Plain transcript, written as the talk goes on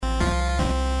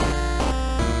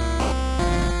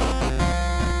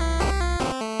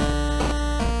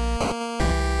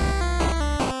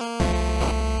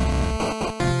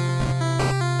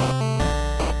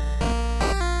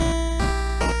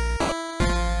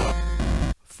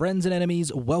Friends and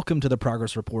enemies, welcome to the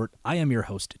Progress Report. I am your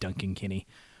host, Duncan Kinney.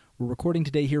 We're recording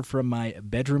today here from my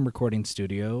bedroom recording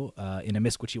studio in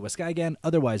Amiskwitchie, Waskagan,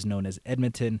 otherwise known as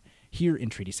Edmonton, here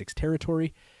in Treaty 6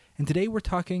 territory. And today we're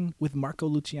talking with Marco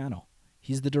Luciano.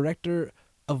 He's the director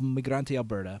of Migrante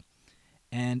Alberta.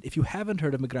 And if you haven't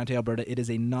heard of Migrante Alberta, it is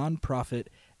a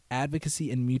non-profit advocacy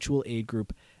and mutual aid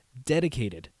group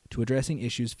dedicated to addressing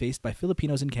issues faced by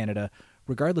Filipinos in Canada,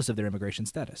 regardless of their immigration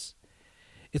status.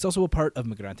 It's also a part of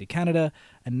Migrante Canada,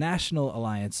 a national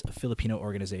alliance of Filipino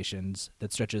organizations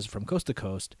that stretches from coast to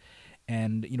coast.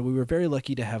 And, we were very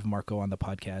lucky to have Marco on the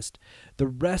podcast. The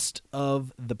rest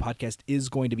of the podcast is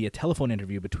going to be a telephone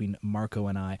interview between Marco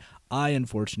and I. I,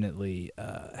 unfortunately,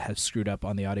 have screwed up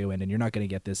on the audio end, and you're not going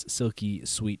to get this silky,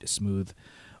 sweet, smooth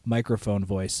microphone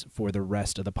voice for the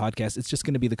rest of the podcast. It's just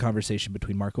going to be the conversation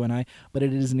between Marco and I, but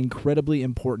it is an incredibly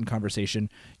important conversation.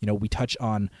 We touch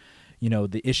on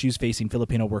the issues facing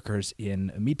Filipino workers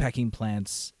in meatpacking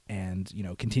plants and,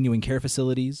 continuing care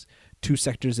facilities, two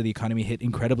sectors of the economy hit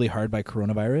incredibly hard by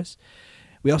coronavirus.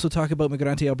 We also talk about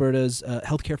Migrante Alberta's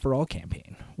Healthcare for All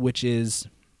campaign, which is,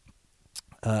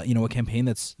 a campaign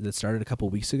that started a couple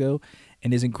of weeks ago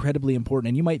and is incredibly important.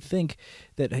 And you might think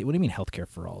that, hey, what do you mean healthcare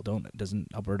for all?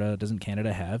 Doesn't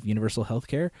Canada have universal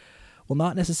healthcare? Well,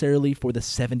 not necessarily for the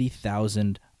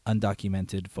 70,000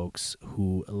 undocumented folks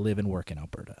who live and work in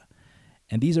Alberta.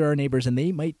 And these are our neighbors, and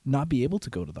they might not be able to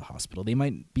go to the hospital. They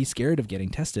might be scared of getting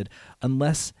tested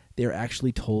unless they're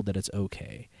actually told that it's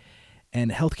okay.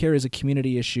 And healthcare is a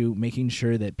community issue. Making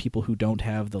sure that people who don't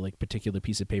have the particular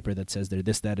piece of paper that says they're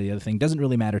this, that, or the other thing doesn't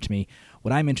really matter to me.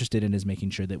 What I'm interested in is making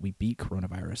sure that we beat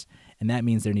coronavirus. And that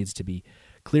means there needs to be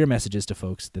clear messages to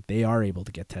folks that they are able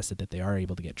to get tested, that they are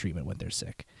able to get treatment when they're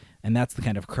sick. And that's the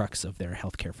kind of crux of their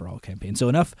Healthcare for All campaign. So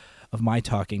enough of my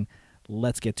talking.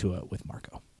 Let's get to it with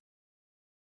Marco.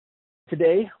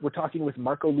 Today, we're talking with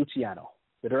Marco Luciano,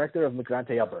 the director of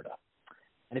Migrante Alberta.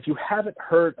 And if you haven't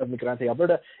heard of Migrante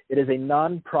Alberta, it is a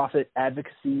non-profit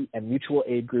advocacy and mutual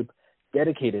aid group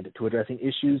dedicated to addressing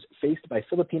issues faced by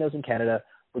Filipinos in Canada,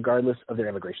 regardless of their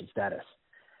immigration status.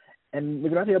 And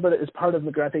Migrante Alberta is part of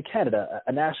Migrante Canada,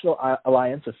 a national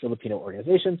alliance of Filipino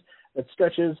organizations that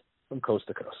stretches from coast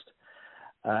to coast.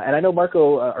 And I know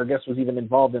Marco, our guest, was even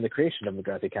involved in the creation of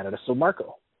Migrante Canada. So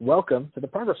Marco, welcome to the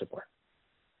Progress Report.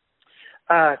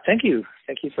 Thank you.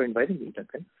 Thank you for inviting me,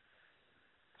 Duncan.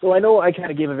 So I know I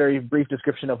kind of gave a very brief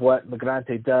description of what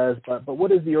Migrante does, but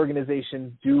what is the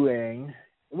organization doing?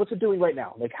 What's it doing right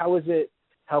now? How is it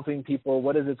helping people?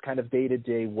 What is its kind of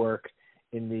day-to-day work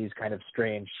in these kind of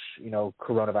strange,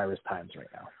 coronavirus times right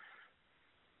now?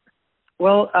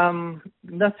 Well,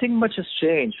 nothing much has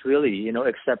changed, really,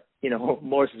 except,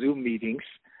 more Zoom meetings,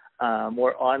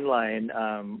 more online,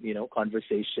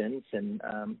 conversations and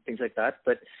things like that.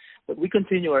 But we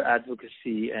continue our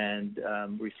advocacy and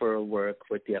referral work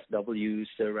with the FWs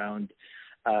around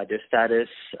their status.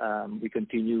 We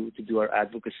continue to do our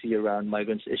advocacy around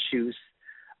migrants' issues,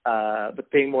 but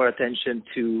paying more attention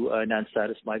to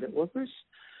non-status migrant workers.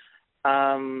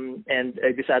 And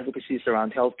this advocacy is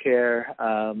around healthcare.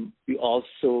 We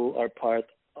also are part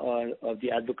of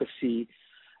the advocacy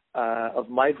of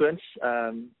migrants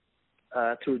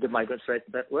through the Migrants' Rights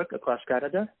Network across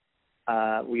Canada.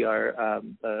 We are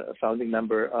a founding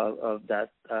member of that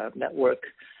network,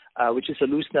 which is a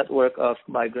loose network of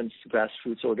migrants'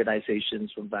 grassroots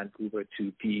organizations from Vancouver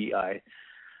to PEI.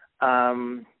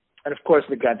 And of course,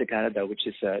 Migrante Canada, which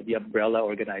is the umbrella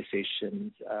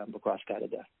organization across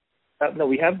Canada.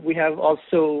 We have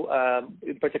also,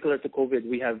 in particular to COVID,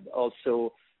 we have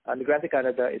also, Migrante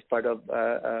Canada is part of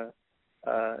a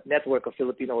network of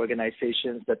Filipino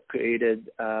organizations that created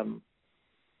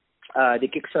they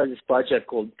kickstarted this project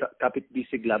called Kapit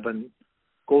Bisig Laban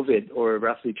COVID, or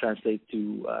roughly translate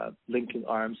to linking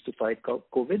arms to fight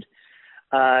COVID.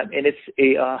 And it's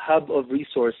a hub of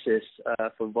resources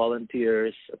for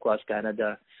volunteers across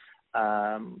Canada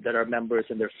that our members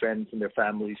and their friends and their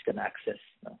families can access.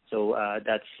 So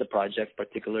that's the project,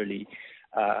 particularly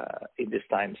in these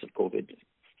times of COVID.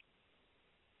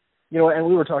 And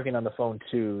we were talking on the phone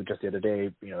too just the other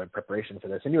day, in preparation for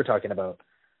this, and you were talking about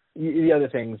the other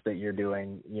things that you're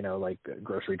doing, like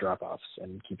grocery drop-offs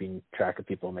and keeping track of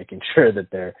people, making sure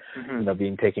that they're,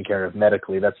 being taken care of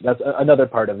medically. That's another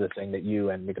part of the thing that you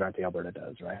and Migrante Alberta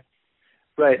does, right?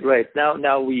 Right.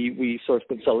 Now we sort of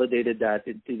consolidated that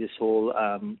into this whole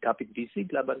Kapit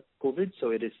Bisig Laban COVID. So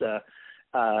it is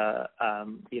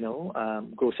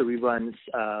grocery runs.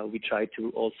 We try to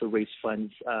also raise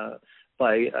funds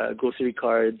by grocery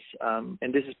cards,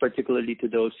 and this is particularly to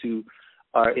those who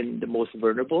are in the most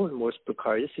vulnerable and most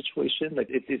precarious situation. Like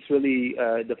it's really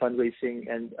the fundraising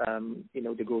and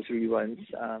the grocery runs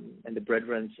and the bread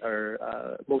runs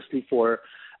are mostly for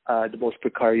the most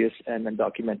precarious and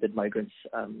undocumented migrants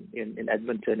in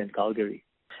Edmonton and Calgary.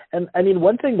 And I mean,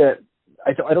 one thing that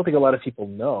I don't think a lot of people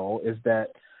know is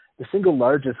that the single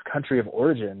largest country of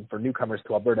origin for newcomers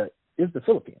to Alberta is the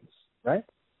Philippines, right?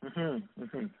 Mm-hmm.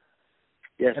 Mm-hmm.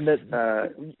 Yes. And that,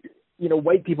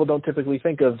 white people don't typically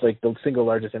think of like the single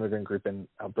largest immigrant group in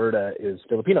Alberta is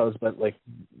Filipinos, but like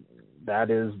that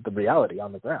is the reality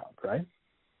on the ground, right?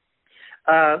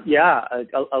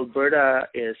 Alberta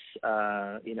is,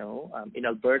 in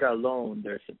Alberta alone,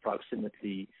 there's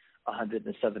approximately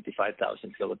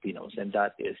 175,000 Filipinos, and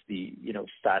that is the,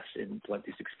 stats in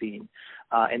 2016.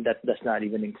 And that does not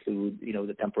even include,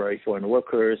 the temporary foreign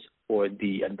workers or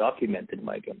the undocumented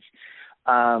migrants.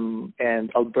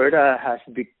 And Alberta has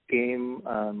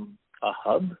become a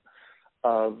hub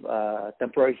of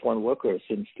temporary foreign workers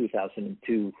since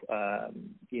 2002.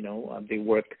 They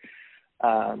work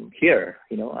here,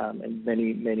 and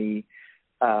many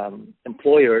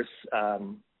employers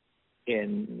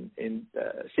in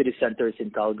city centers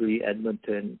in Calgary,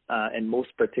 Edmonton, and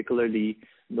most particularly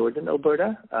northern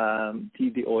Alberta.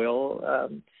 The oil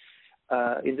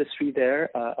industry there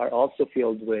are also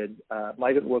filled with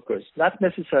migrant workers, not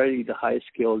necessarily the highest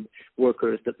skilled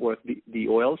workers that work the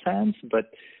oil sands, but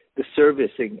the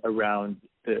servicing around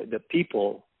the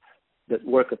people that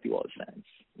work at the oil sands.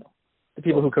 The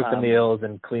people who cook the meals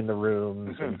and clean the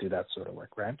rooms mm-hmm. and do that sort of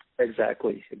work, right?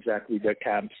 Exactly. Their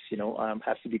camps,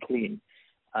 has to be clean.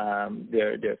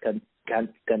 Their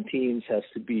canteens has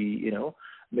to be,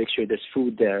 make sure there's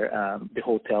food there. The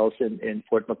hotels in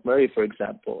Fort McMurray, for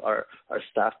example, are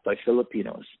staffed by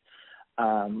Filipinos.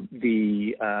 Even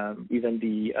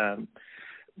the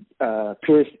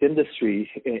tourist industry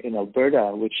in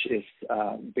Alberta, which is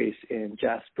based in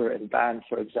Jasper and Banff,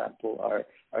 for example, are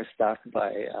staffed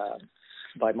by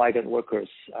migrant workers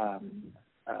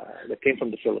that came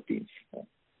from the Philippines.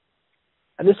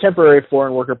 And this temporary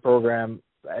foreign worker program,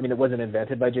 I mean, it wasn't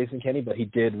invented by Jason Kenney, but he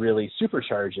did really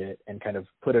supercharge it and kind of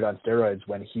put it on steroids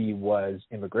when he was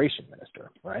immigration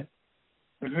minister, right?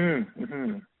 Mm-hmm.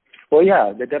 Mm-hmm. Well,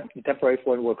 yeah, the temporary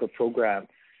foreign worker program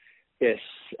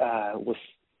was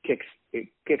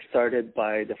kick-started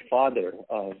by the father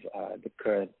of the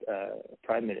current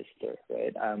prime minister,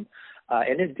 right?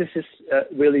 This is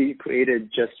really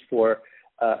created just for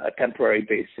a temporary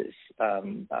basis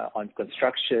on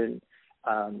construction,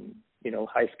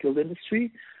 high-skilled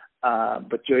industry.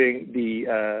 But during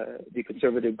the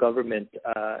conservative government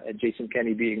and Jason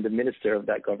Kenney being the minister of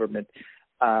that government,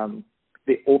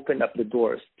 they opened up the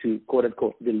doors to quote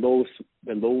unquote the low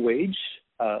wage,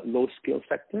 low skill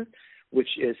sector,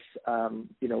 which is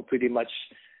pretty much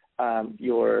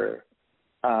your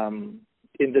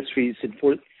industries in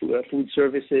food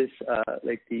services,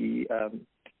 like the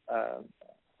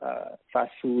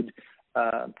fast food,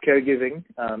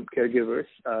 caregivers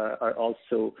are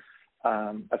also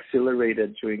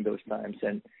accelerated during those times,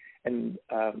 and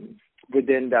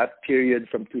within that period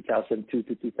from 2002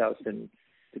 to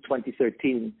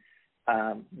 2013,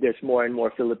 there's more and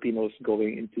more Filipinos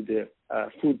going into the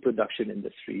food production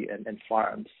industry and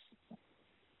farms.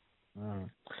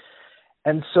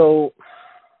 And so,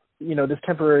 this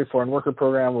temporary foreign worker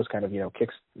program was kind of,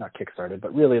 not kickstarted,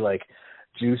 but really like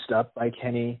juiced up by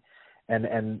Kenney,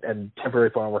 and temporary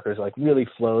foreign workers like really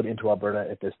flowed into Alberta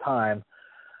at this time.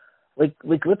 Like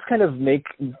let's kind of we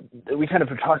kind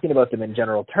of are talking about them in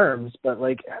general terms, but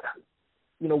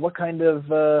what kind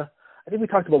of, I think we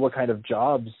talked about what kind of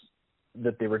jobs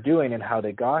that they were doing and how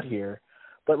they got here,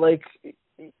 but what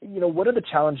are the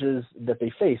challenges that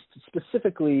they faced,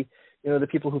 specifically, the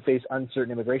people who face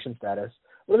uncertain immigration status?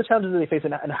 What are the challenges that they face,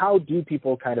 and how do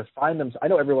people kind of find them? I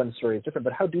know everyone's story is different,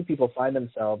 but how do people find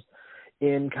themselves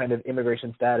in kind of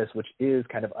immigration status, which is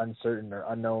kind of uncertain or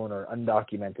unknown or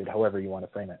undocumented, however you want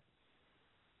to frame it?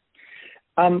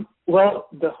 Well,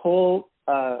 the whole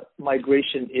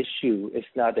migration issue is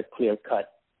not a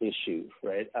clear-cut issue,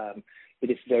 right? It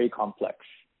is very complex.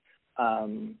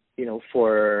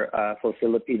 For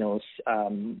Filipinos,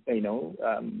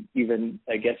 even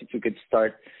I guess if you could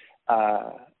start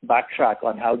backtrack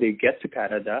on how they get to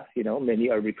Canada, many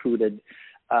are recruited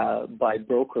by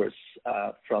brokers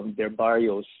from their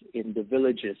barrios in the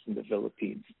villages in the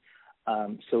Philippines.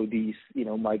 So these,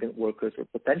 migrant workers or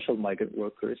potential migrant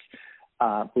workers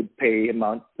would pay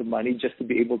amount of money just to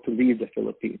be able to leave the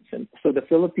Philippines. And so the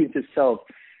Philippines itself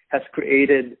has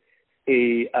created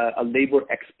a labor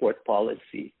export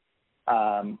policy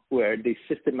where they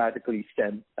systematically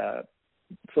send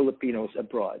Filipinos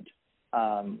abroad.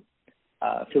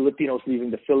 Filipinos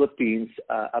leaving the Philippines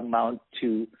amount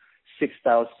to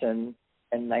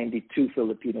 6,092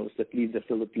 Filipinos that leave the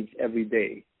Philippines every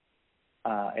day.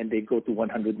 And they go to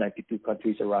 192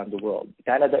 countries around the world.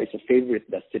 Canada is a favorite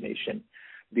destination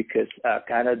because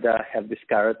Canada have this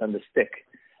carrot on the stick.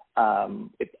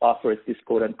 It offers this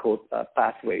quote-unquote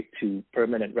pathway to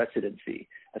permanent residency,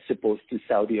 as opposed to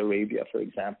Saudi Arabia, for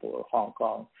example, or Hong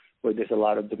Kong, where there's a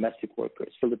lot of domestic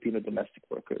workers, Filipino domestic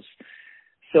workers.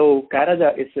 So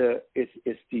Canada is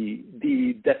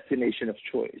the destination of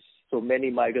choice. So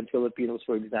many migrant Filipinos,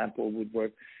 for example, would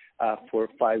work for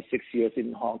 5-6 years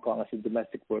in Hong Kong as a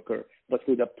domestic worker, but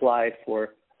would apply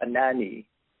for a nanny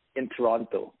in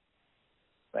Toronto,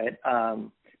 right?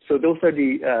 So those are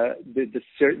the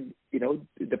certain,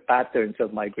 the patterns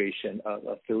of migration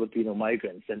of Filipino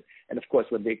migrants, and of course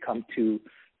when they come to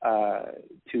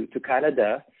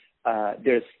Canada,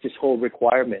 there's this whole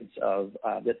requirements of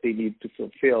that they need to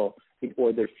fulfill in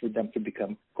order for them to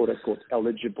become quote unquote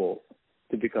eligible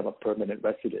to become a permanent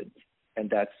resident. And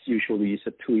that's usually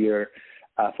a 2-year,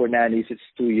 for nannies, it's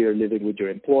 2-year living with your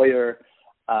employer,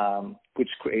 which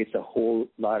creates a whole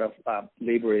lot of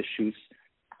labor issues.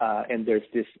 And there's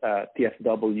this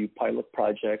TFW pilot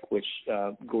project, which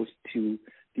goes to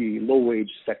the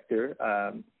low-wage sector,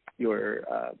 your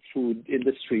food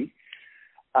industry.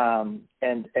 And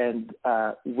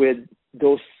with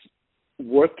those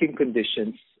working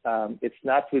conditions, it's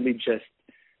not really just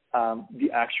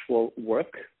the actual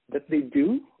work that they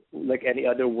do, like any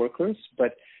other workers,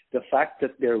 but the fact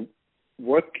that their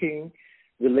working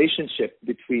relationship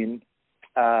between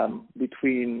them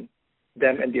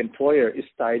and the employer is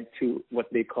tied to what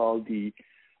they call the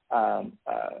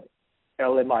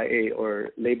LMIA,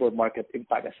 or Labor Market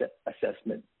Impact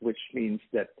Assessment, which means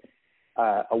that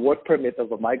a work permit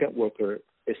of a migrant worker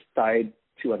is tied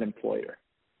to an employer.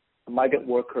 A migrant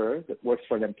worker that works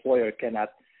for an employer cannot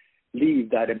leave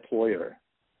that employer.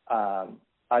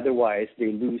 Otherwise,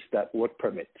 they lose that work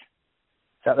permit.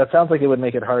 That sounds like it would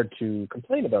make it hard to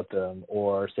complain about them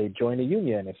or, say, join a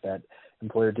union if that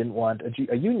employer didn't want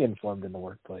a union formed in the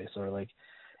workplace, or like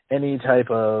any type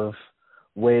of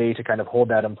way to kind of hold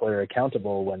that employer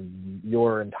accountable when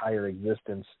your entire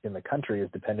existence in the country is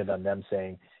dependent on them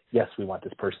saying, yes, we want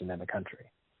this person in the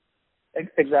country.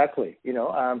 Exactly.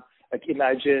 Like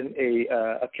imagine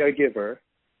a caregiver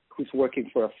who's working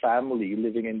for a family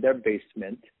living in their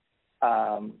basement,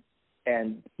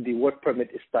 and the work permit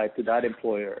is tied to that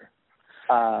employer.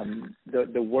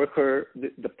 The worker,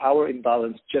 the power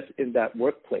imbalance just in that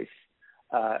workplace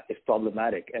is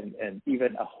problematic, and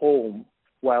even a home,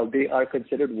 while they are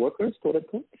considered workers, quote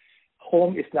unquote,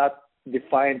 home is not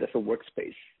defined as a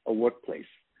workspace, a workplace.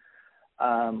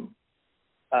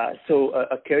 So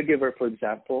a caregiver, for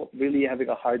example, really having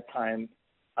a hard time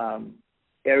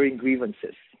airing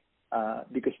grievances,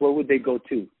 because where would they go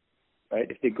to, right?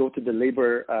 If they go to the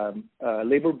labor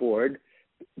board,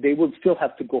 they would still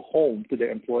have to go home to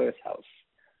their employer's house.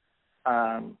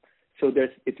 So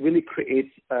it really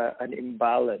creates an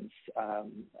imbalance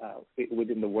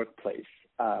within the workplace,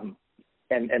 and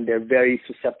they're very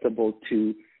susceptible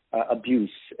to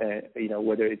abuse.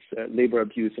 Whether it's labor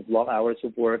abuse of long hours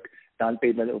of work,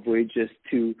 non-payment of wages,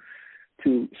 to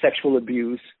sexual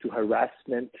abuse, to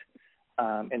harassment,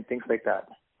 and things like that.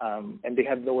 And they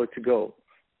have nowhere to go.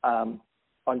 On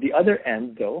the other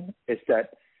end, though, is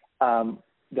that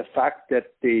the fact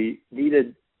that they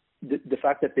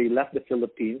left the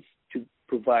Philippines to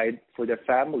provide for their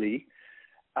family,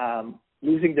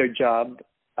 losing their job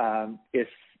is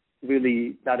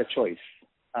really not a choice.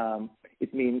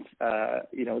 It means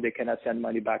they cannot send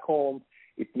money back home.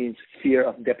 It means fear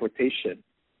of deportation,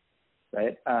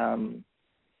 right?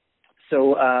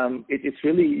 So it's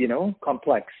really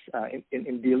complex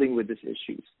in dealing with these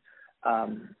issues.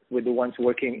 With the ones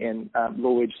working in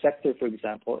low-wage sector, for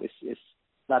example, is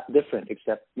not different,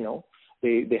 except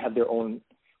they have their own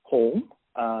home,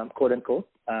 quote unquote,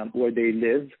 where they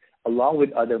live along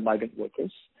with other migrant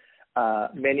workers.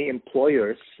 Many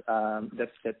employers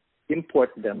that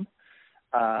import them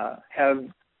have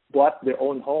bought their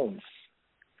own homes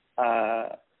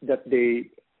that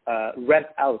they rent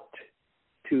out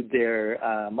to their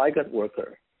migrant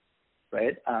worker,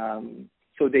 right?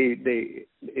 So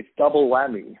it's double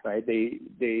whammy, right? They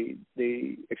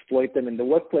exploit them in the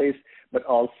workplace, but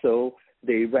also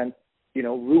they rent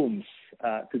rooms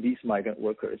to these migrant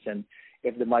workers. And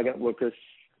if the migrant workers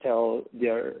tell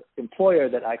their employer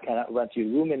that I cannot rent you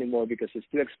a room anymore because it's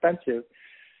too expensive,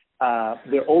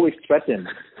 they're always threatened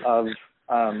of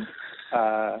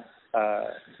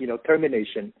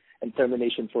termination, and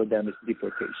termination for them is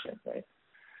deportation, right?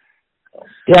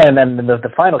 Yeah, and then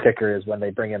the final kicker is when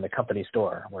they bring in the company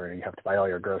store where you have to buy all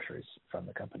your groceries from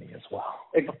the company as well.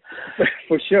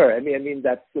 For sure. I mean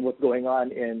that's what's going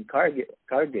on in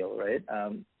Cargill, right?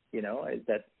 Is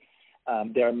that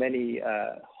there are many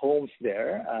homes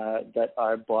there that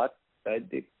are bought.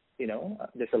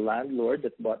 There's a landlord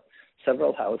that bought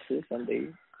several houses and they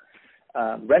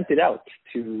rent it out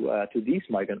to these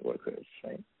migrant workers,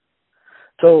 right?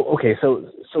 So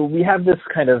we have this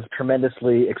kind of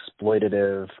tremendously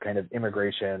exploitative kind of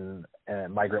immigration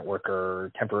and migrant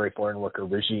worker, temporary foreign worker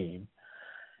regime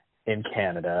in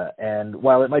Canada. And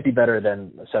while it might be better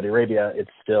than Saudi Arabia, it's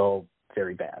still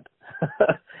very bad.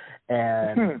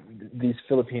 And these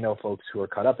Filipino folks who are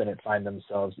caught up in it find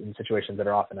themselves in situations that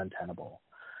are often untenable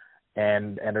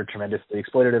and are tremendously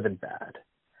exploitative and bad.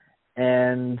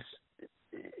 And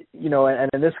and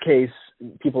in this case,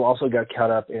 people also got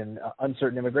caught up in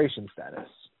uncertain immigration status,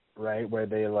 right? Where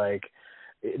they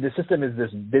the system is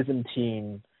this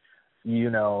Byzantine,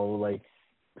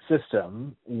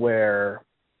 system where,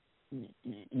 if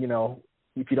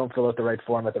you don't fill out the right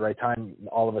form at the right time,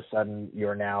 all of a sudden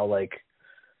you're now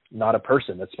not a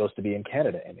person that's supposed to be in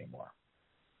Canada anymore.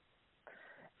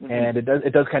 Mm-hmm. And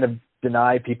it does kind of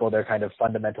deny people their kind of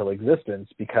fundamental existence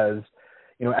because,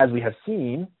 as we have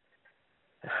seen,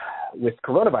 with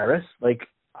coronavirus,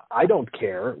 I don't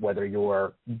care whether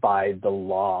you're by the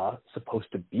law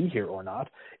supposed to be here or not.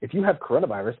 If you have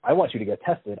coronavirus, I want you to get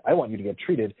tested. I want you to get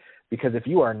treated, because if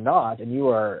you are not and you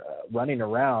are running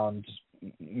around,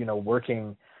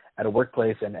 working at a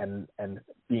workplace and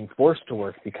being forced to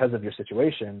work because of your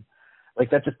situation,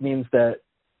 that just means that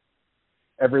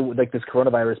this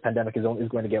coronavirus pandemic is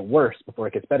going to get worse before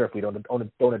it gets better if we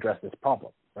don't address this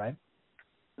problem, right?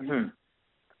 Mm-hmm.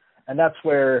 And that's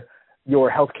where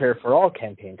your Healthcare for All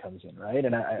campaign comes in, right?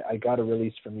 And I got a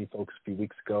release from you folks a few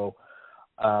weeks ago.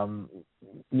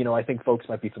 I think folks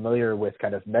might be familiar with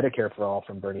kind of Medicare for All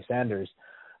from Bernie Sanders,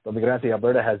 but Migrante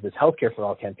Alberta has this Healthcare for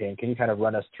All campaign. Can you kind of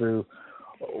run us through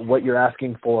what you're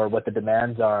asking for, what the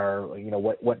demands are,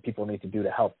 what people need to do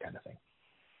to help, kind of thing?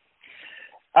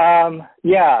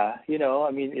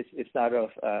 It's not of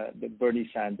the Bernie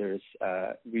Sanders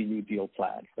Green New Deal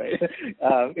plan, right?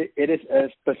 It is a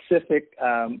specific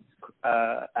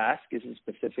ask, is a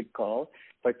specific call,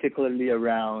 particularly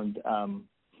around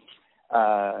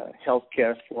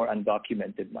healthcare for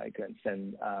undocumented migrants.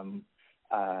 And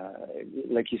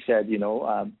like you said,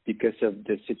 because of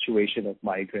the situation of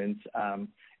migrants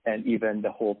and even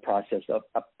the whole process of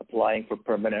applying for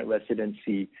permanent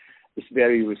residency is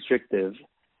very restrictive.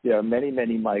 There are many,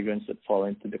 many migrants that fall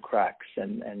into the cracks,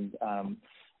 and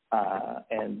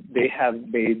they have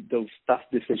made those tough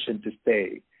decisions to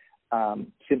stay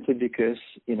simply because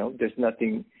there's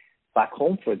nothing back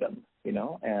home for them.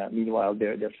 Meanwhile,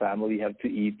 their family have to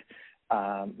eat,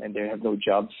 and they have no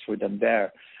jobs for them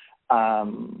there.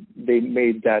 They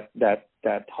made that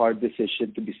hard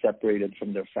decision to be separated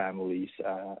from their families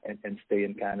and stay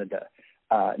in Canada.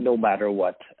 No matter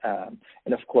what.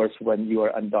 And of course, when you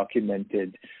are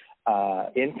undocumented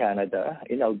in Canada,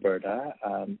 in Alberta,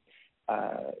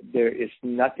 there is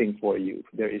nothing for you.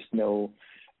 There is no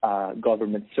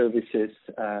government services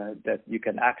that you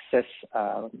can access,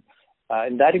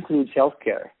 and that includes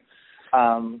healthcare.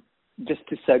 Just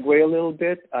to segue a little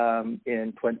bit,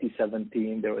 in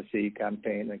 2017, there was a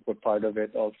campaign, we're part of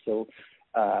it also,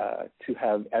 to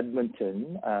have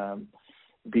Edmonton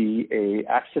be a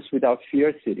access without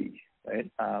fear city, right?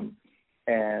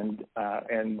 And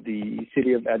the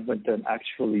city of Edmonton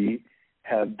actually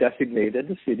have designated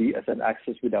the city as an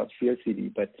access without fear city.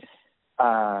 But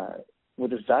what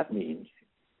does that mean?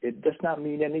 It does not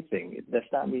mean anything. It does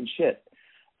not mean shit.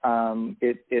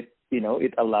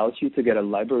 It allows you to get a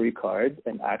library card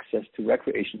and access to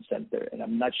recreation center. And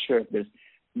I'm not sure if there's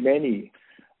many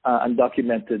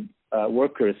undocumented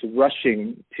workers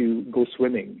rushing to go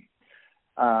swimming.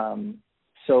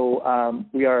 So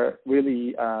we are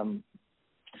really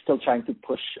still trying to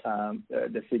push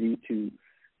the city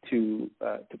to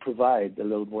provide the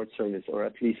load board service, or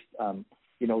at least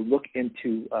look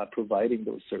into providing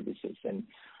those services, and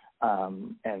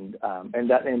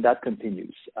that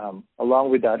continues.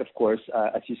 Along with that, of course,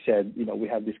 as you said, we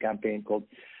have this campaign called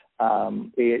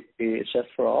AHS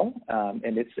for All,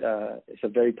 and it's a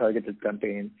very targeted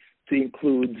campaign to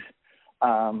include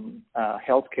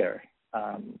healthcare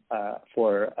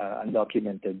for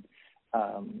undocumented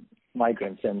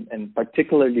migrants, and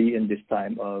particularly in this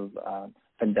time of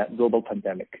global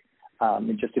pandemic.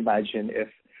 And just imagine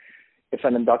if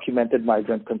an undocumented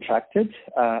migrant contracted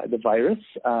the virus,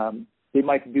 they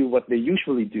might do what they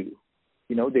usually do.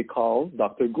 They call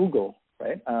Dr. Google,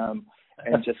 right?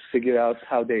 And just figure out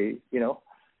how they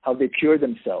how they cure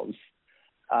themselves.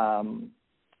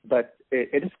 But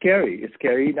it is scary. It's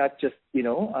scary not just,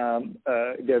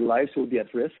 their lives will be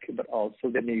at risk, but also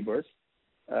their neighbors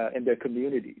and their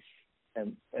communities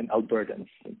and Albertans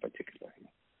in particular.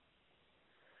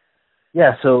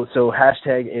 Yeah, so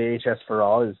hashtag AHS for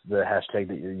all is the hashtag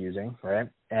that you're using, right?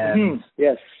 And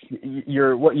yes,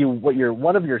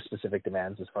 one of your specific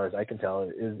demands, as far as I can tell,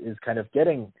 is kind of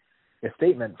getting a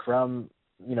statement from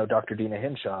Dr. Dina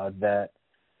Hinshaw that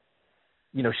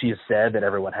she has said that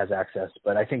everyone has access,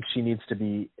 but I think she needs to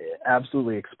be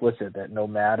absolutely explicit that no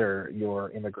matter your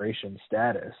immigration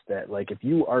status, that like if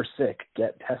you are sick,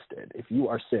 get tested. If you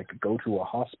are sick, go to a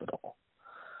hospital.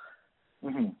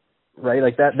 Right?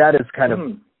 Like that is kind of,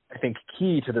 I think,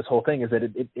 key to this whole thing, is that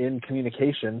it in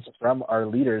communications from our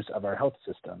leaders of our health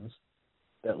systems,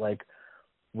 that like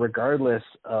regardless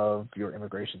of your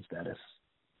immigration status,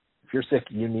 if you're sick,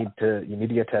 you need to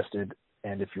get tested,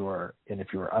 and if you're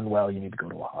unwell, you need to go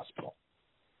to a hospital.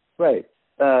 Right.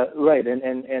 Right.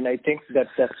 And I think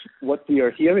that's what we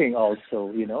are hearing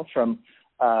also, from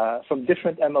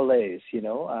different MLAs,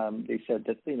 they said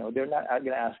that, they're not going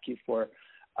to ask you for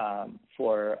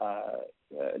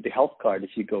the health card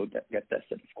if you go get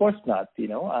tested. Of course not,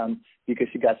 because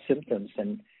you got symptoms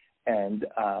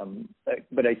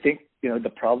but I think,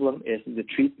 the problem is the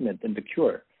treatment and the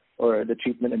cure, or the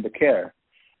treatment and the care,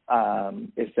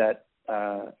 is that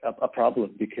a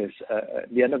problem, because at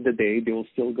the end of the day, they will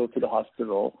still go to the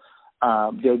hospital,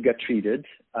 they'll get treated,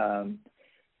 but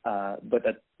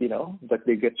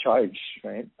they get charged,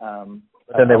 right?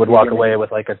 But then they would walk away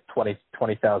with like a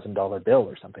 $20,000 bill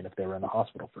or something if they were in the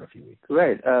hospital for a few weeks.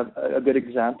 Right. A good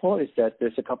example is that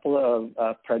there's a couple of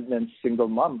pregnant single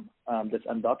mom that's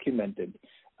undocumented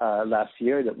last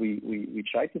year that we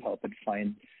tried to help and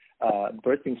find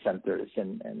birthing centers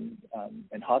and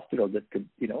hospitals that could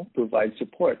provide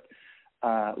support.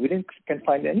 We can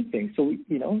find anything, so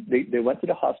they went to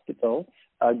the hospital,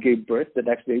 gave birth. The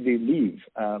next day they leave,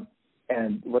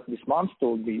 and what these moms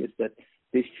told me is that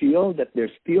they feel that they're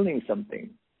stealing something,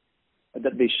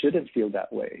 that they shouldn't feel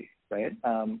that way, right?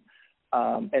 And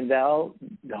now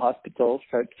the hospitals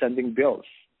start sending bills.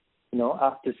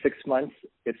 After 6 months,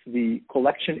 it's the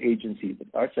collection agencies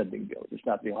that are sending bills. It's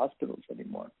not the hospitals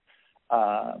anymore.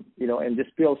 And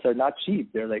these bills are not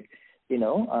cheap. They're like,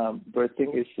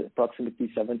 birthing is approximately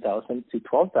 $7,000 to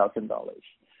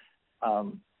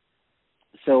 $12,000.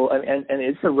 So and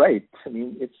it's a right. I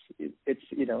mean, it's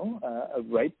a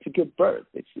right to give birth.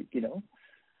 It's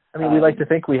I mean, we like to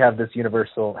think we have this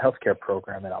universal healthcare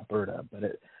program in Alberta, but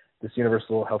this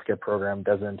universal healthcare program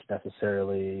doesn't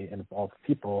necessarily involve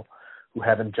people who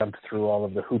haven't jumped through all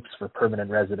of the hoops for permanent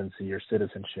residency or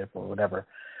citizenship or whatever,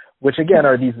 which again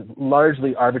are these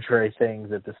largely arbitrary things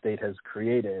that the state has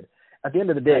created. At the end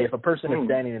of the day, if a person is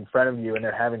standing in front of you and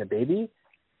they're having a baby,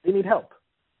 they need help.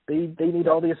 They need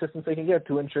all the assistance they can get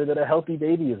to ensure that a healthy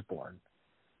baby is born,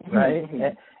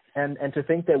 right? And to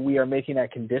think that we are making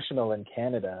that conditional in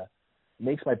Canada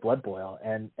makes my blood boil.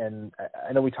 And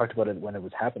I know we talked about it when it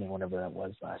was happening, whenever that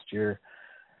was last year.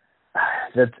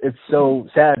 That it's so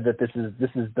sad that this is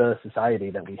the society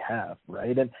that we have,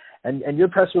 right? And your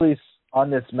press release on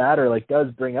this matter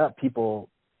does bring up people,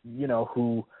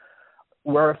 who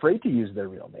are afraid to use their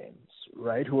real names,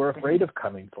 right? Who are afraid of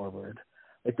coming forward.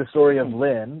 Like the story of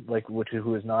Lynn,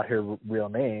 who is not her real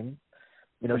name.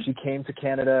 She came to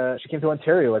Canada. She came to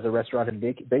Ontario as a restaurant and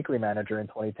bakery manager in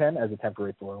 2010 as a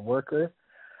temporary foreign worker.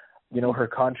 Her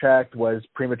contract was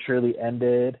prematurely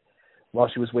ended while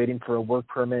she was waiting for a work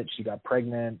permit. She got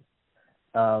pregnant.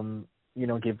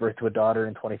 Gave birth to a daughter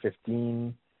in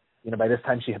 2015. By this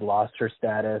time she had lost her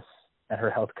status and her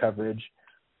health coverage.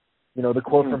 The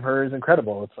quote from her is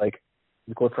incredible. It's like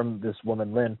the quote from this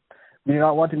woman, Lynn: "We do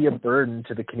not want to be a burden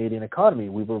to the Canadian economy.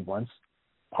 We were once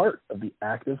part of the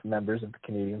active members of the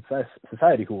Canadian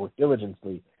society who worked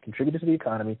diligently, contributed to the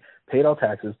economy, paid all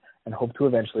taxes, and hoped to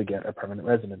eventually get a permanent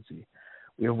residency.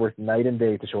 We have worked night and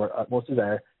day to show our utmost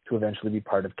desire to eventually be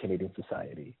part of Canadian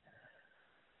society."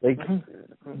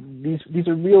 These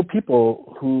are real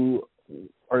people who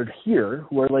are here,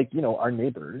 who are our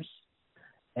neighbors.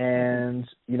 And,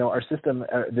 our system,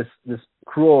 this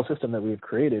cruel system that we've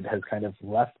created has kind of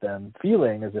left them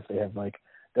feeling as if they have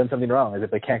done something wrong, as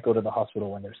if they can't go to the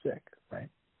hospital when they're sick, right?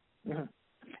 Mm-hmm.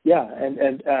 Yeah,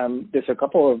 and there's a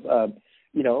couple of,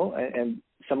 and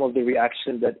some of the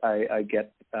reactions that I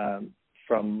get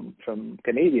from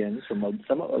Canadians, from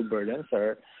some Albertans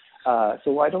are,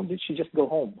 so why don't she just go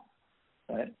home,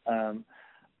 right?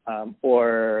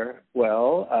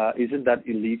 Isn't that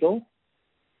illegal?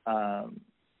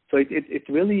 So it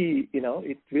really,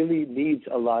 it really needs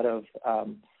a lot of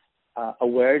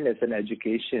awareness and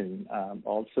education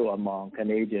also among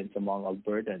Canadians, among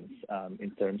Albertans,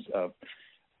 in terms of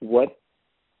what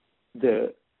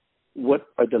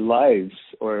are the lives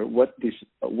or what these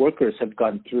workers have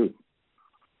gone through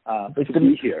to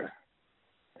be here.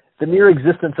 The mere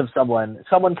existence of someone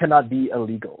cannot be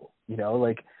illegal.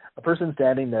 Like a person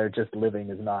standing there just living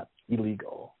is not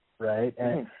illegal, right?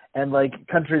 And like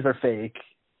countries are fake,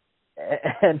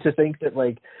 and to think that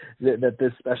like that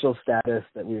this special status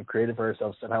that we've created for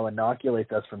ourselves somehow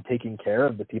inoculates us from taking care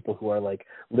of the people who are like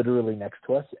literally next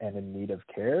to us and in need of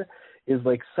care is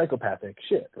like psychopathic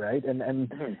shit, right? And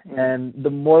the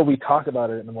more we talk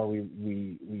about it and the more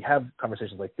we have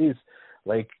conversations like these,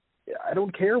 like I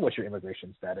don't care what your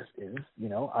immigration status is,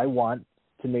 I want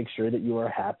to make sure that you are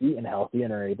happy and healthy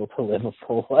and are able to live a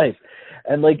full life.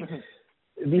 And like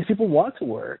these people want to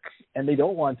work and they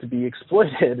don't want to be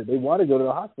exploited. They want to go to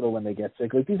the hospital when they get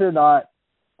sick. Like these are not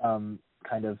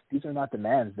these are not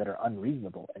demands that are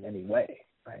unreasonable in any way,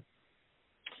 right?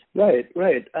 Right.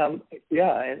 On the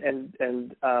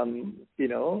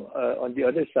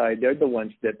other side, they're the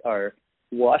ones that are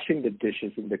washing the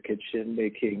dishes in the kitchen,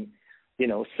 making,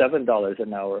 $7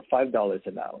 an hour, $5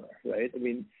 an hour, right? I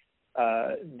mean,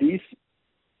 these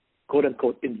quote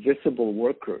unquote invisible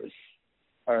workers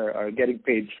are getting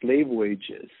paid slave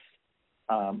wages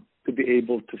to be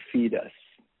able to feed us,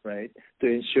 right? To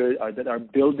ensure that our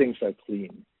buildings are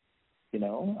clean,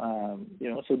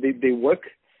 so they work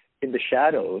in the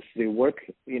shadows. They work,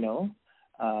 and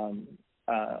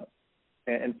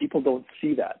people don't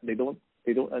see that. They don't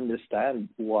understand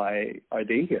why are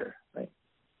they here, right?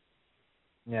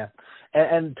 Yeah,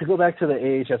 and to go back to the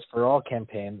AHS for All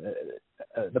campaign,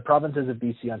 the provinces of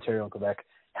BC, Ontario, and Quebec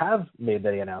have made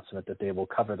the announcement that they will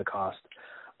cover the cost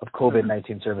of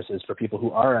COVID-19 services for people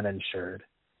who are uninsured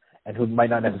and who might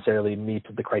not necessarily meet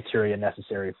the criteria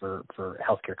necessary for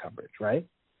healthcare coverage, right?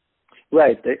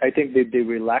 Right. I think they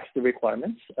relaxed the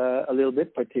requirements a little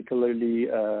bit, particularly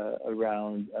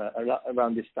around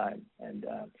this time. And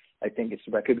I think it's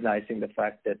recognizing the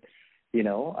fact that,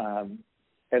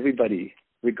 everybody,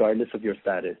 regardless of your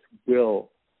status, will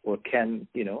or can,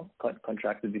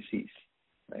 contract the disease,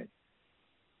 right?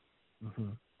 Mm-hmm.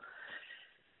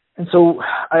 And so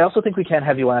I also think we can't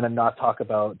have you on and not talk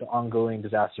about the ongoing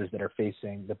disasters that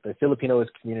the Filipino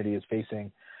community is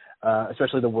facing,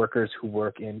 especially the workers who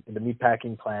work in the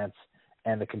meatpacking plants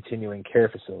and the continuing care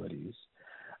facilities.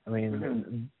 I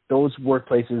mean, those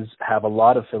workplaces have a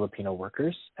lot of Filipino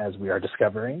workers, as we are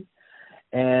discovering,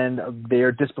 and they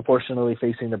are disproportionately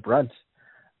facing the brunt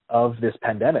of this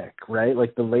pandemic, right?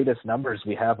 Like the latest numbers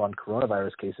we have on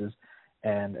coronavirus cases,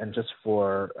 and just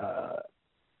for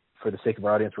the sake of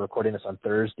our audience, we're recording this on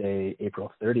Thursday,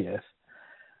 April 30th.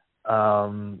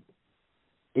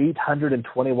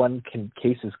 821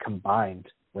 cases combined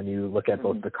when you look at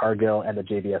both the Cargill and the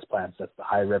JBS plants. That's the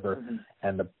High River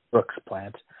and the Brooks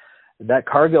plant. That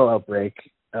Cargill outbreak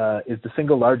is the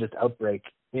single largest outbreak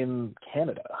in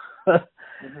Canada.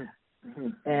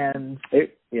 And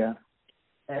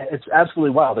it's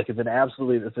absolutely wild. Like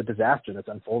it's a disaster that's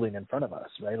unfolding in front of us,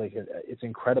 right? Like it's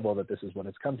incredible that this is what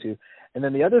it's come to. And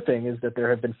then the other thing is that there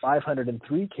have been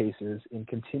 503 cases in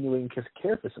continuing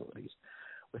care facilities,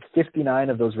 with 59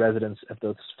 of those residents of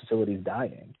those facilities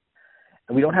dying.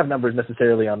 And we don't have numbers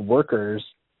necessarily on workers,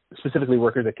 specifically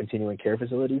workers at continuing care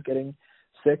facilities getting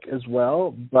sick as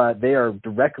well, but they are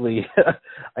directly,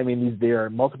 there are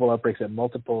multiple outbreaks at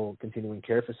multiple continuing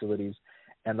care facilities,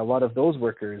 and a lot of those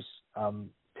workers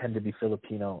tend to be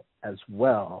Filipino as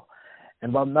well.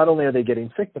 And while not only are they getting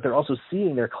sick, but they're also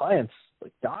seeing their clients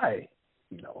like die,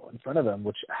 in front of them,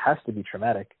 which has to be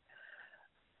traumatic.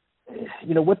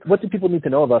 What do people need to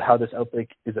know about how this outbreak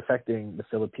is affecting the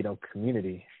Filipino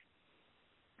community?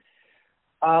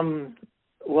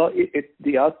 Well,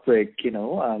 the outbreak,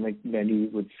 like many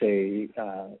would say,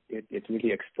 it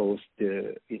really exposed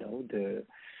the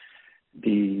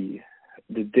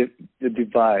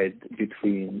divide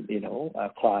between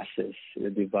classes, the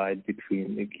divide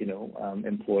between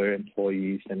employer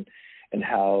employees, and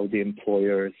how the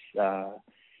employers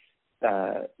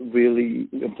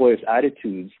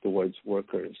attitudes towards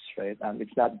workers, right?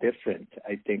 It's not different.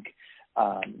 I think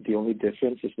the only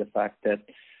difference is the fact that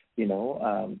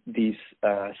these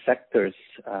sectors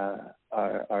are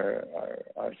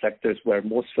sectors where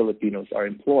most Filipinos are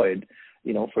employed.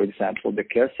 For example, the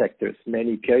care sectors,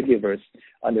 many caregivers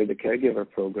under the caregiver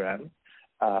program,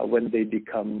 when they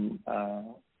become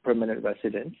permanent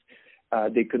residents,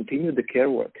 they continue the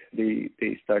care work.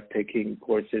 They start taking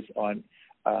courses on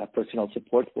personal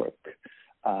support work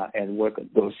and work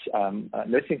at those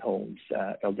nursing homes,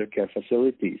 elder care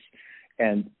facilities,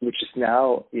 and which is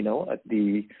now, at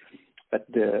the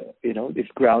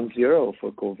it's ground zero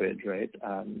for COVID, right?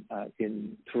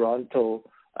 In Toronto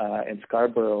and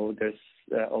Scarborough, there's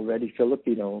already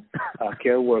Filipino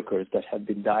care workers that have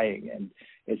been dying, and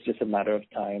it's just a matter of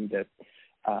time that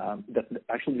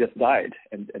actually just died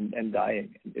and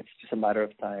dying. It's just a matter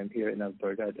of time here in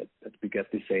Alberta that we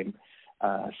get the same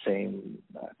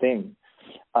thing.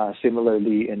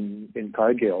 Similarly, in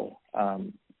Cargill,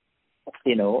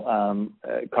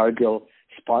 Cargill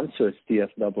sponsors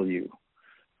TFW.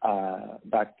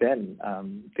 Back then,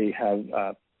 they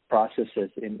have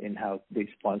processes in how they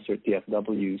sponsor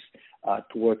TFWs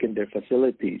to work in their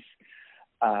facilities.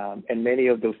 And many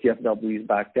of those TFWs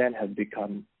back then have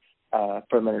become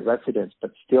permanent residents,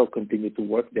 but still continue to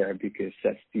work there because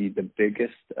that's the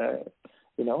biggest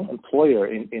employer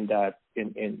in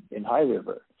High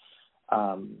River.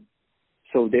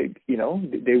 So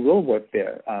they will work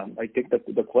there. I think that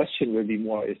the question will be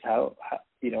more is how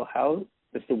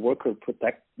does the worker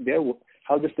protect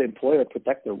how does the employer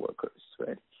protect their workers,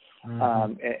 right?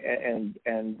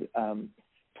 Mm-hmm.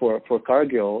 For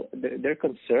Cargill, their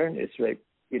concern is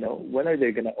when are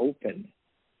they going to open?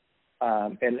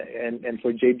 And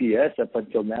for JBS, up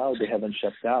until now, they haven't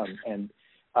shut down. And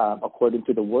according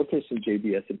to the workers in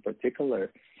JBS in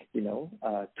particular,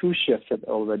 two shifts have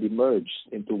already merged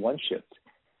into one shift.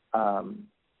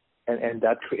 And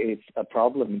that creates a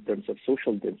problem in terms of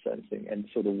social distancing. And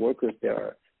so the workers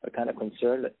there are kind of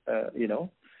concerned,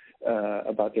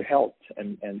 about their health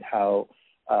and how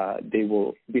they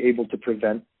will be able to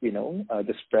prevent,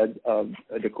 the spread of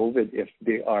the COVID if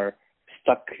they are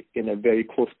stuck in a very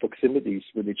close proximities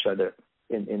with each other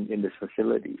in this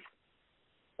facility,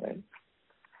 right?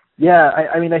 Yeah,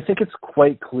 I mean, I think it's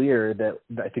quite clear that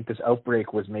I think this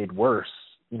outbreak was made worse,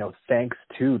 thanks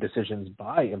to decisions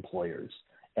by employers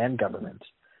and government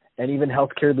and even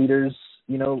healthcare leaders,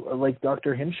 like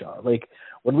Dr. Hinshaw. Like,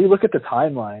 when we look at the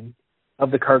timeline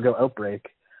of the Cargill outbreak,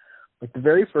 the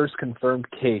very first confirmed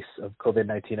case of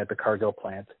COVID-19 at the Cargill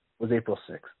plant was April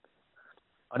 6th.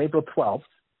 On April 12th,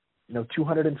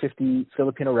 250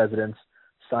 Filipino residents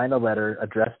signed a letter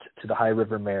addressed to the High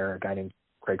River mayor, a guy named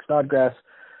Craig Snodgrass,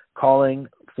 calling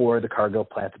for the Cargill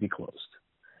plant to be closed.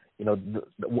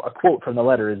 A quote from the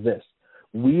letter is this: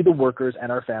 "We, the workers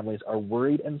and our families, are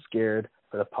worried and scared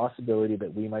for the possibility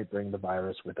that we might bring the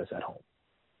virus with us at home."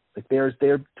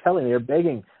 They're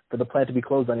begging for the plant to be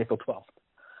closed on April 12th.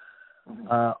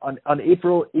 On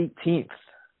April 18th,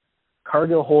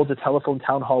 Cargill holds a telephone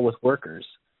town hall with workers.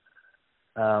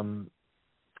 And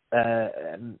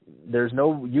there's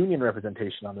no union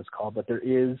representation on this call, but there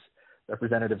is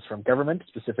representatives from government,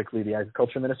 specifically the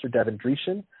Agriculture Minister, Devin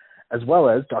Dreeshen, as well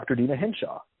as Dr. Dina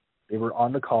Hinshaw. They were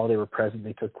on the call, they were present,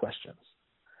 they took questions.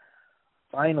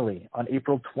 Finally, on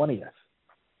April 20th,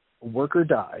 a worker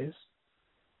dies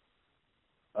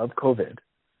of COVID,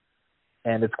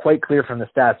 and it's quite clear from the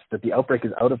stats that the outbreak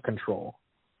is out of control,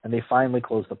 and they finally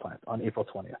closed the plant on April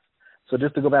 20th. So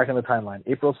just to go back on the timeline,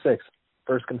 April 6th,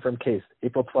 first confirmed case.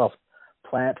 April 12th,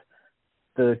 plant,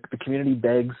 the community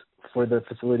begs for the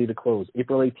facility to close.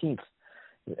 April 18th,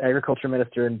 the Agriculture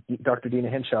Minister and Dr. Dina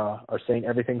Hinshaw are saying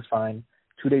everything's fine.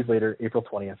 2 days later, April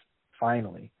 20th,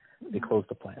 finally, they closed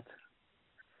the plant.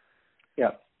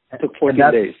 Yeah, it took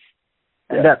 14 days.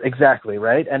 And that, exactly,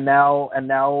 right? And now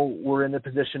we're in the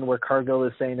position where Cargill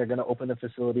is saying they're going to open the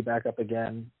facility back up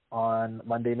again on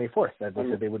Monday, May 4th. That they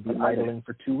said they would be idling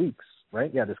for 2 weeks,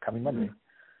 right? Yeah, this coming Monday.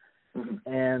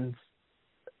 Mm-hmm. And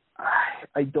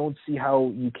I don't see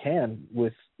how you can,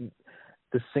 with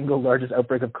the single largest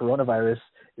outbreak of coronavirus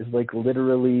is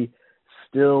literally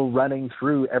still running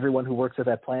through everyone who works at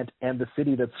that plant and the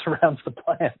city that surrounds the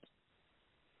plant.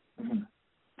 Mm-hmm.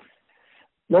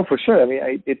 No, for sure. I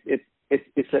mean,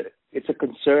 it's a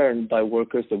concern by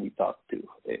workers that we talk to.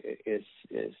 Is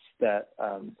that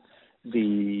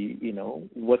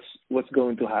what's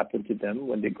going to happen to them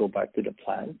when they go back to the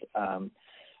plant?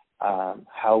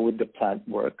 How would the plant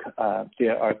work?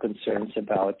 There are concerns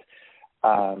about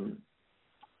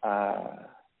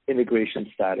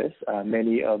immigration status.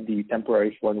 Many of the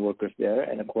temporary foreign workers there,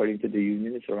 and according to the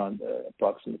union, it's around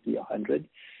approximately 100,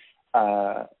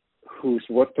 whose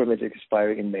work permit is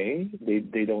expiring in May.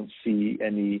 They don't see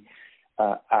any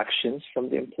actions from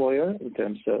the employer in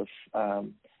terms of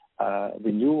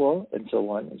renewal and so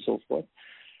on and so forth.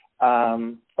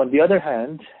 On the other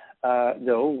hand,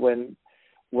 though, when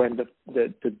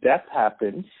the death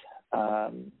happens,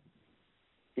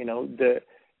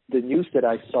 the news that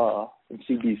I saw in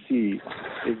CBC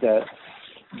is that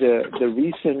the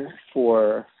reason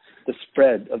for the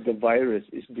spread of the virus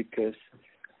is because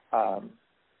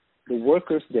the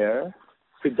workers there,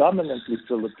 predominantly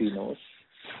Filipinos,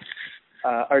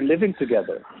 are living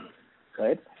together,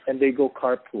 right? And they go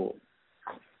carpool.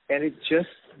 And it just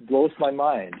blows my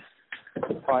mind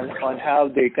on how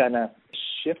they kind of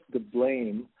shift the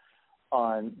blame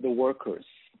on the workers,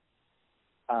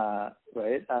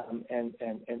 right? And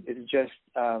it's just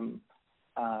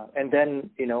and then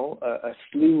a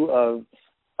slew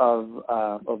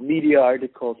of media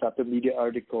articles after media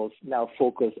articles now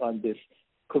focus on this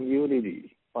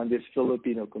community, on this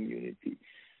Filipino community.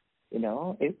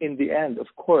 In the end, of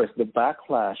course, the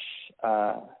backlash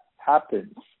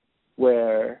happens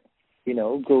where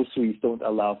groceries don't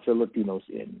allow Filipinos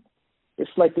in.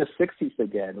 It's like the 60s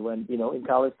again, when in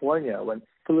California, when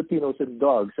Filipinos and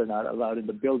dogs are not allowed in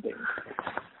the building.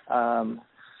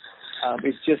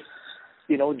 It's just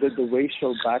the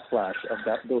racial backlash of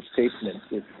those statements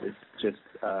is just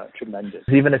tremendous.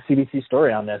 There's even a CBC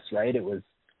story on this, right? It was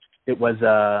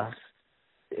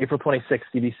April 26th,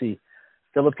 CBC.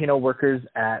 Filipino workers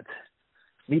at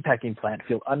meatpacking plant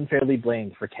feel unfairly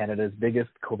blamed for Canada's biggest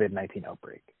COVID-19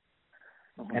 outbreak.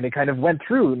 Mm-hmm. And it kind of went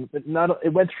through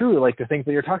like the things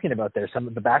that you're talking about there, some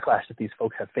of the backlash that these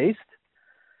folks have faced,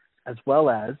 as well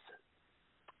as,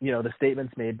 the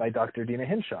statements made by Dr. Dina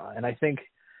Hinshaw. And I think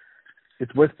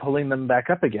it's worth pulling them back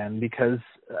up again because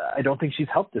I don't think she's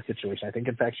helped the situation. I think,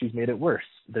 in fact, she's made it worse.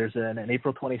 There's an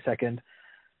April 22nd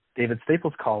David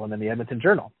Staples column in the Edmonton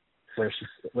Journal where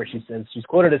she says, she's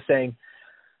quoted as saying,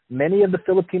 "Many of the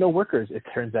Filipino workers, it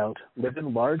turns out, live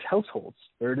in large households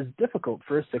where it is difficult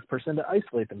for a sick person to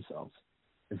isolate themselves.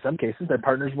 In some cases, their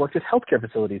partners worked at healthcare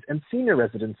facilities and senior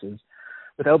residences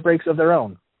with outbreaks of their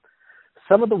own.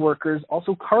 Some of the workers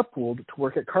also carpooled to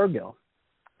work at Cargill.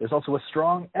 There's also a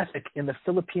strong ethic in the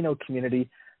Filipino community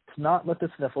to not let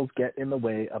the sniffles get in the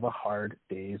way of a hard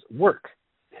day's work,"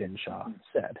 Hinshaw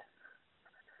said.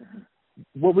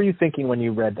 What were you thinking when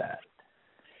you read that?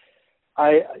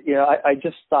 I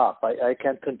just stop. I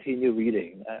can't continue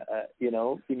reading.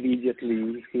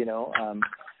 Immediately,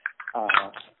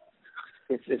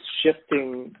 it's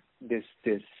shifting this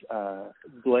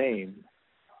blame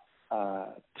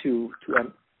to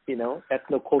an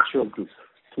ethnocultural group,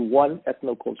 to one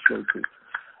ethnocultural group,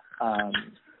 and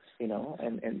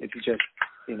it's just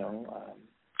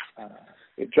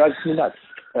it drives me nuts,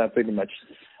 pretty much.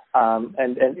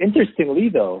 And interestingly,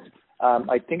 though,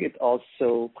 I think it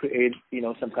also creates,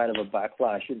 some kind of a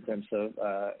backlash in terms of,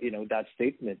 that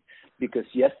statement, because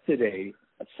yesterday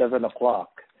at 7:00,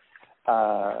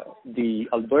 the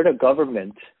Alberta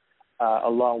government,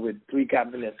 along with 3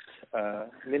 cabinet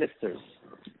ministers,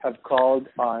 have called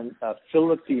on a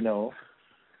Filipino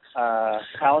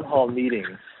town hall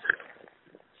meeting.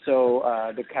 So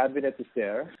the cabinet is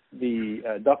there.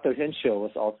 The Dr. Hinshaw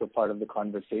was also part of the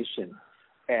conversation.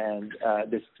 And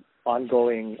this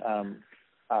ongoing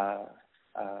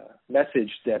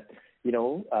message that,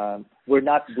 we're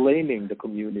not blaming the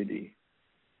community.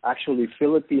 Actually,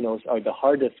 Filipinos are the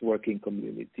hardest working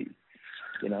community,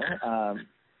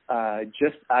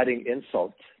 just adding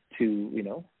insult to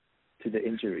the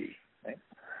injury. Right?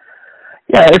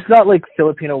 Yeah, it's not like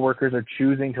Filipino workers are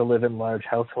choosing to live in large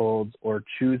households or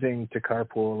choosing to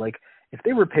carpool. Like, if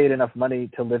they were paid enough money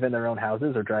to live in their own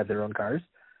houses or drive their own cars,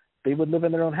 they would live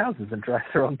in their own houses and drive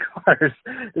their own cars.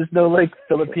 There's no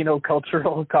Filipino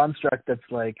cultural construct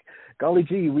that's like, golly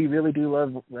gee, we really do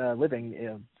love living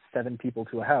 7 people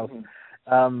to a house.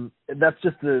 That's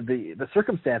just the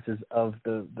circumstances of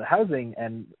the housing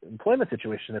and employment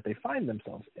situation that they find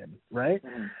themselves in, right?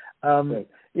 Right.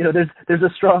 There's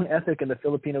a strong ethic in the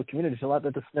Filipino community to not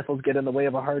let the sniffles get in the way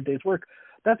of a hard day's work.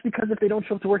 That's because if they don't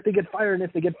show up to work, they get fired, and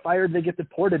if they get fired, they get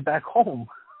deported back home.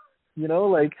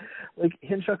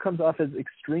 Hinshaw comes off as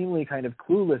extremely kind of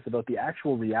clueless about the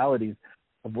actual realities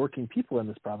of working people in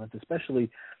this province, especially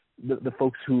the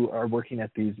folks who are working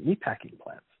at these meatpacking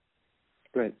plants.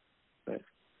 Right.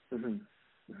 Mm-hmm.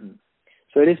 Mm-hmm.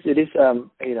 So it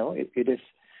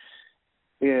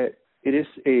is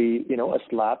a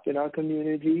slap in our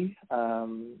community,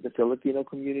 the Filipino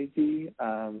community.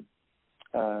 I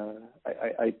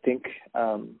think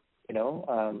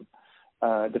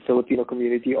the Filipino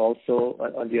community also,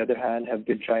 on the other hand, have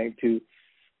been trying to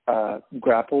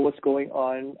grapple what's going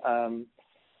on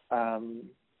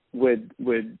with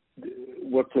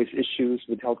workplace issues,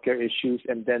 with healthcare issues,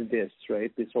 and then this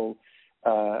whole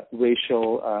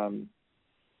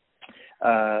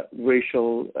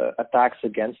racial attacks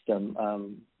against them,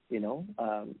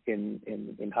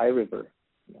 in High River.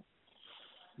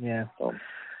 Yeah. So.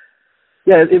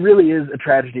 Yeah, it really is a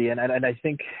tragedy, and I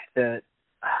think that,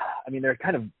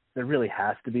 there really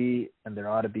has to be, and there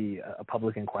ought to be, a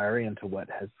public inquiry into what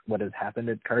has happened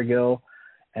at Cargill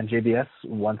and JBS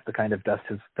once the kind of dust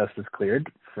is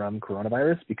cleared from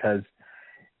coronavirus, because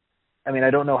I mean, I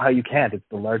don't know how you can't. It's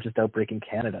the largest outbreak in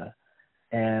Canada,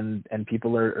 and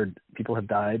people people have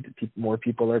died. More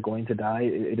people are going to die.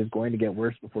 It is going to get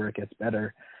worse before it gets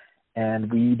better,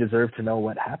 and we deserve to know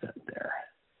what happened there.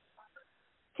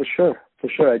 For sure.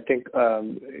 I think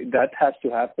that has to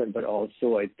happen, but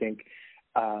also I think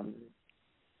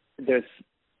there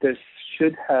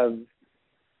should have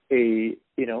a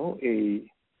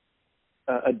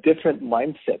different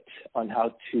mindset on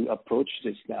how to approach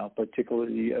this now,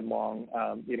 particularly among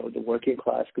the working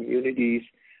class communities,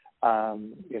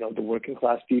 the working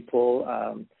class people,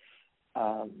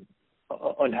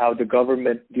 on how the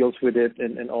government deals with it,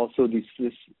 and also these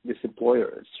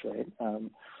employers, right?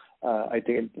 I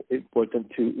think it's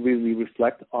important to really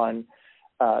reflect on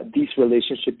these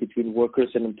relationship between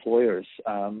workers and employers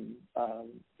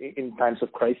in times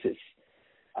of crisis.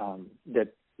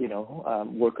 That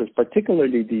workers,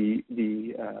 particularly the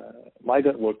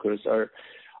migrant workers, are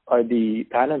the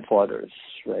cannon fathers,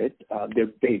 right? They're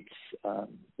baits,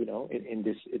 in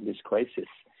this crisis.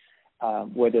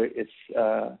 Whether it's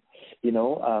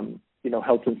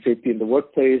health and safety in the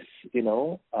workplace,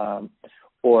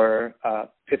 or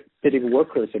pitting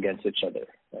workers against each other,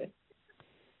 right?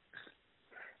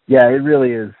 Yeah, it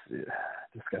really is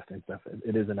disgusting stuff.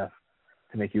 It is enough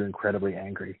to make you incredibly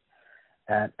angry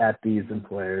at these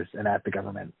employers and at the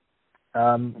government.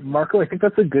 Marco, I think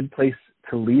that's a good place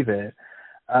to leave it.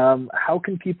 How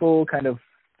can people kind of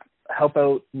help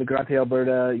out Migrante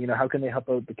Alberta? How can they help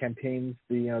out the campaigns,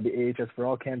 the AHS for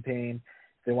All campaign?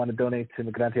 If they want to donate to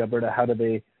Migrante Alberta, how do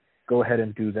they go ahead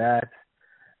and do that?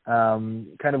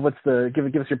 Kind of give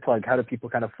us your plug. How do people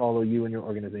kind of follow you and your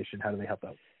organization? How do they help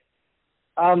out?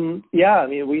 We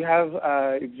have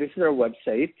visited our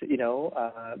website,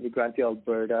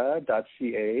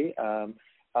 migrantealberta.ca.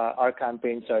 Our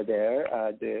campaigns are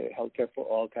there. The Healthcare for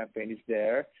All campaign is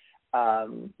there. I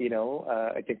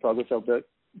think Progress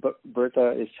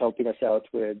Alberta is helping us out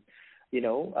with,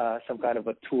 some kind of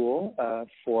a tool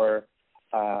for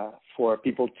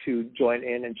people to join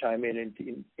in and chime in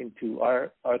into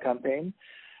our campaign.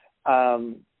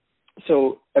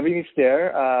 So everything's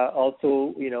there.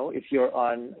 Also, if you're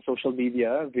on social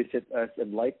media, visit us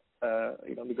and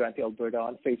Migrante Alberta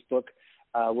on Facebook.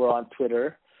 We're on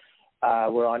Twitter.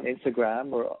 We're on Instagram.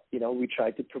 We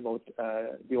try to promote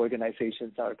the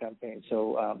organizations, our campaign.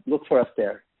 So look for us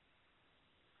there.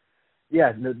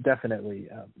 Yeah, no, definitely,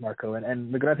 Marco.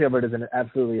 And Migrante Alberta is an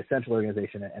absolutely essential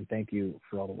organization, and thank you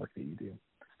for all the work that you do.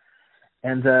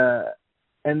 And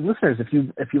listeners, if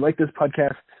you like this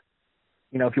podcast,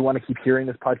 if you want to keep hearing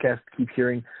this podcast, keep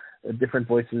hearing different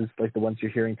voices like the ones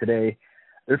you're hearing today,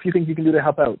 there are a few things you can do to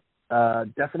help out.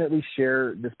 Definitely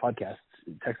share this podcast.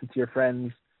 Text it to your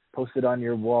friends, post it on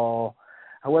your wall.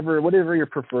 However, whatever your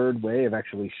preferred way of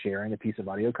actually sharing a piece of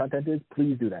audio content is,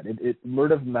 please do that.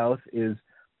 Word of mouth is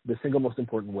the single most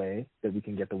important way that we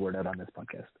can get the word out on this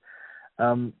podcast.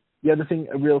 The other thing,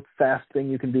 a real fast thing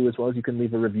you can do as well is you can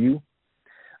leave a review.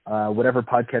 Whatever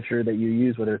podcatcher that you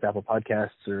use, whether it's Apple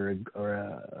Podcasts or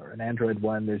an Android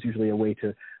one, there's usually a way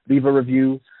to leave a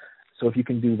review. So if you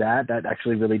can do that, that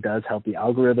actually really does help the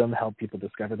algorithm, help people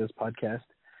discover this podcast.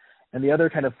 And the other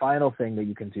kind of final thing that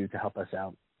you can do to help us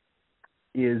out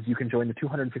is you can join the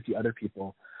 250 other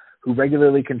people who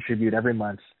regularly contribute every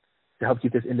month to help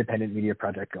keep this independent media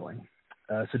project going.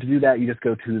 So to do that, you just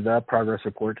go to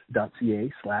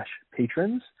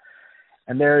theprogressreport.ca/patrons.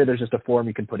 And there's just a form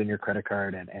you can put in your credit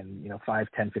card and $5, $10,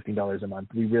 $15 a month.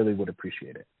 We really would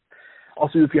appreciate it.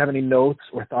 Also, if you have any notes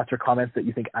or thoughts or comments that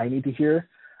you think I need to hear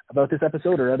about this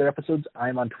episode or other episodes,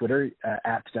 I'm on Twitter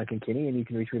at Duncan Kinney, and you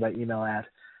can reach me by email at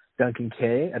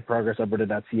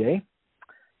duncank@progressalberta.ca.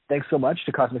 Thanks so much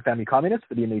to Cosmic Family Communists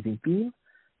for the amazing theme.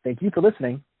 Thank you for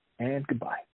listening, and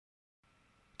goodbye.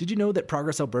 Did you know that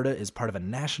Progress Alberta is part of a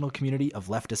national community of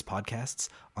leftist podcasts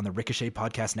on the Ricochet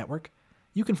Podcast Network?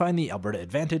 You can find the Alberta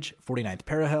Advantage, 49th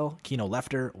Parallel, Kino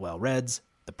Lefter, Well Reds,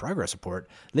 The Progress Report,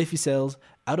 Les Ficelles,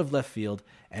 Out of Left Field,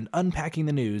 and Unpacking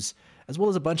the News, as well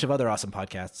as a bunch of other awesome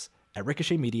podcasts at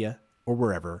Ricochet Media or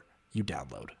wherever you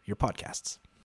download your podcasts.